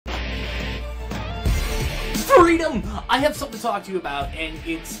Freedom! I have something to talk to you about, and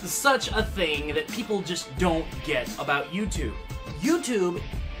it's such a thing that people just don't get about YouTube. YouTube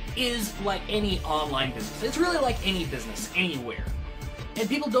is like any online business. It's really like any business, anywhere. And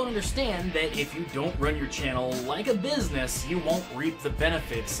people don't understand that if you don't run your channel like a business, you won't reap the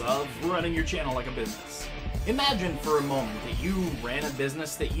benefits of running your channel like a business. Imagine for a moment that you ran a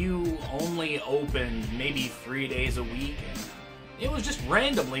business that you only opened maybe 3 days a week, and it was just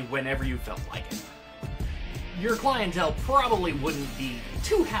randomly whenever you felt like it. Your clientele probably wouldn't be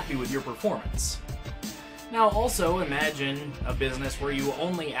too happy with your performance. Now also imagine a business where you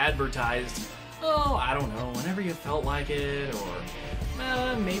only advertised, oh, I don't know, whenever you felt like it,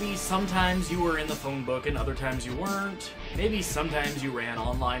 or maybe sometimes you were in the phone book and other times you weren't. Maybe sometimes you ran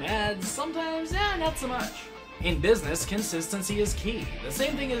online ads, sometimes, not so much. In business, consistency is key. The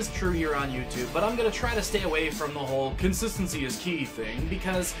same thing is true here on YouTube, but I'm gonna try to stay away from the whole consistency is key thing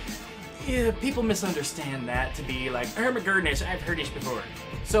because people misunderstand that to be like, oh my goodness, I've heard this before.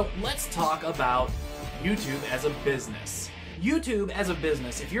 So let's talk about YouTube as a business. YouTube as a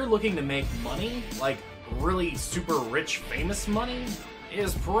business, if you're looking to make money, like really super rich, famous money,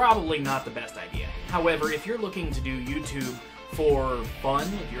 is probably not the best idea. However, if you're looking to do YouTube for fun,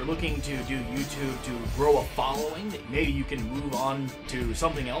 if you're looking to do YouTube to grow a following, that maybe you can move on to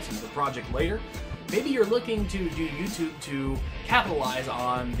something else, another project later, maybe you're looking to do YouTube to capitalize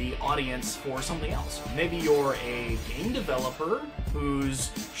on the audience for something else. Maybe you're a game developer who's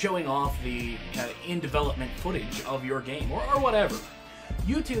showing off the in-development footage of your game, or whatever.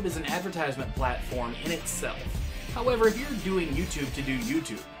 YouTube is an advertisement platform in itself. However, if you're doing YouTube to do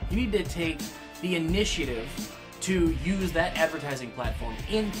YouTube, you need to take the initiative to use that advertising platform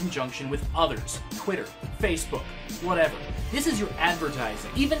in conjunction with others. Twitter, Facebook, whatever. This is your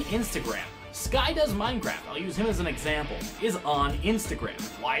advertising. Even Instagram. Sky Does Minecraft, I'll use him as an example, is on Instagram.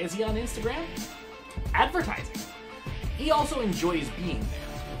 Why is he on Instagram? Advertising. He also enjoys being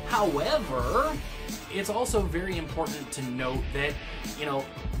there. However, it's also very important to note that,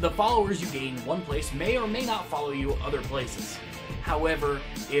 the followers you gain one place may or may not follow you other places. However,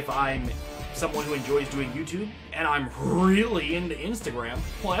 if I'm someone who enjoys doing YouTube and I'm really into Instagram,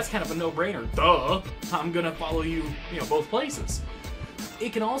 well, that's kind of a no-brainer. Duh! I'm gonna follow you, both places.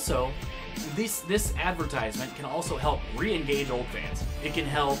 It can also, this advertisement can also help re-engage old fans. It can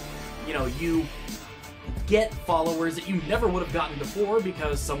help, you get followers that you never would have gotten before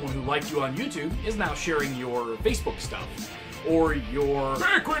because someone who liked you on YouTube is now sharing your Facebook stuff. Or your...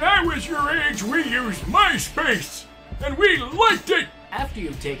 Back when I was your age, we used MySpace, and we liked it! After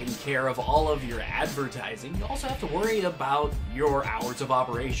you've taken care of all of your advertising, you also have to worry about your hours of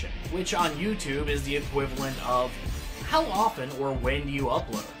operation, which on YouTube is the equivalent of how often or when do you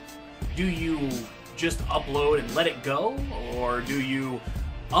upload. Do you just upload and let it go, or do you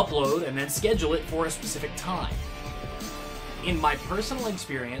upload and then schedule it for a specific time? In my personal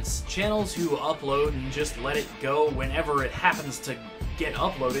experience, channels who upload and just let it go whenever it happens to get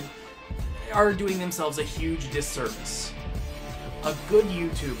uploaded are doing themselves a huge disservice. A good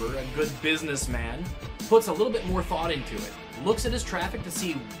YouTuber, a good businessman, puts a little bit more thought into it, looks at his traffic to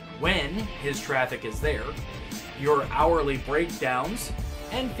see when his traffic is there, your hourly breakdowns,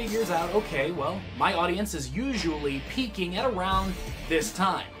 and figures out, okay, well, my audience is usually peaking at around this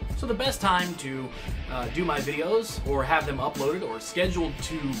time. So the best time to do my videos or have them uploaded or scheduled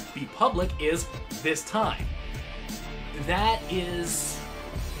to be public is this time. That is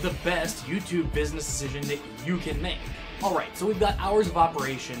the best YouTube business decision that you can make. Alright, so we've got hours of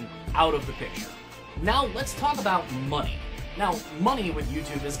operation out of the picture. Now let's talk about money. Now, money with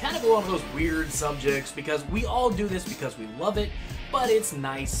YouTube is kind of one of those weird subjects because we all do this because we love it, but it's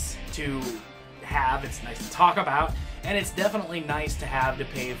nice to have, it's nice to talk about, and it's definitely nice to have to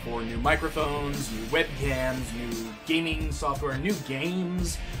pay for new microphones, new webcams, new gaming software, new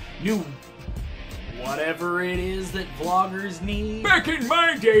games, new whatever it is that vloggers need. Back in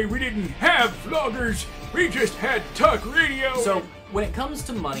my day, we didn't have vloggers, we just had talk radio. So, when it comes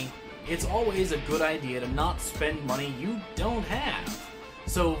to money, it's always a good idea to not spend money you don't have.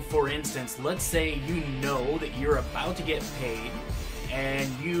 So, for instance, let's say you know that you're about to get paid and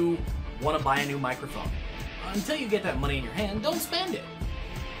you want to buy a new microphone. Until you get that money in your hand, don't spend it.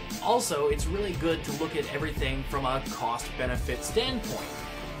 Also, it's really good to look at everything from a cost-benefit standpoint.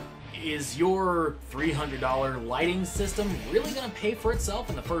 Is your $300 lighting system really going to pay for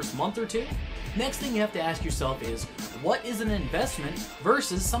itself in the first month or two? Next thing you have to ask yourself is, what is an investment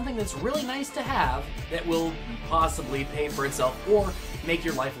versus something that's really nice to have that will possibly pay for itself or make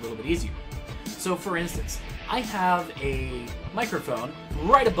your life a little bit easier? So for instance, I have a microphone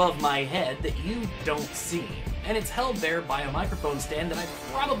right above my head that you don't see, and it's held there by a microphone stand that I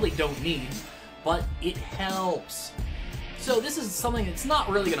probably don't need, but it helps. So this is something that's not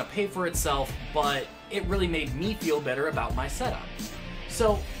really going to pay for itself, but it really made me feel better about my setup.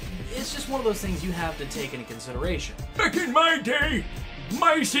 So it's just one of those things you have to take into consideration. Back in my day,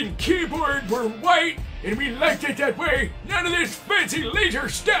 mice and keyboard were white, and we liked it that way. None of this fancy laser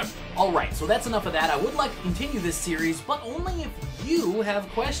stuff. Alright, so that's enough of that. I would like to continue this series, but only if you have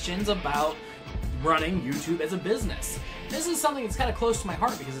questions about running YouTube as a business. This is something that's kind of close to my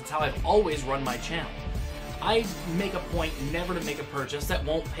heart because it's how I've always run my channel. I make a point never to make a purchase that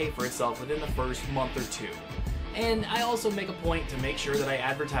won't pay for itself within the first month or two. And I also make a point to make sure that I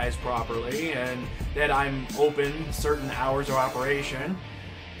advertise properly and that I'm open certain hours of operation.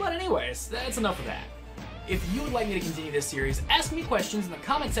 But anyways, that's enough of that. If you would like me to continue this series, ask me questions in the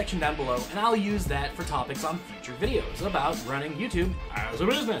comment section down below and I'll use that for topics on future videos about running YouTube as a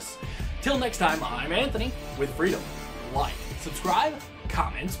business. Till next time, I'm Anthony with Freedom. Like, subscribe,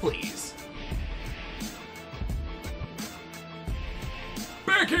 comments please.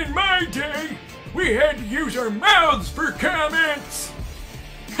 Back in my day, we had to use our mouths for comments.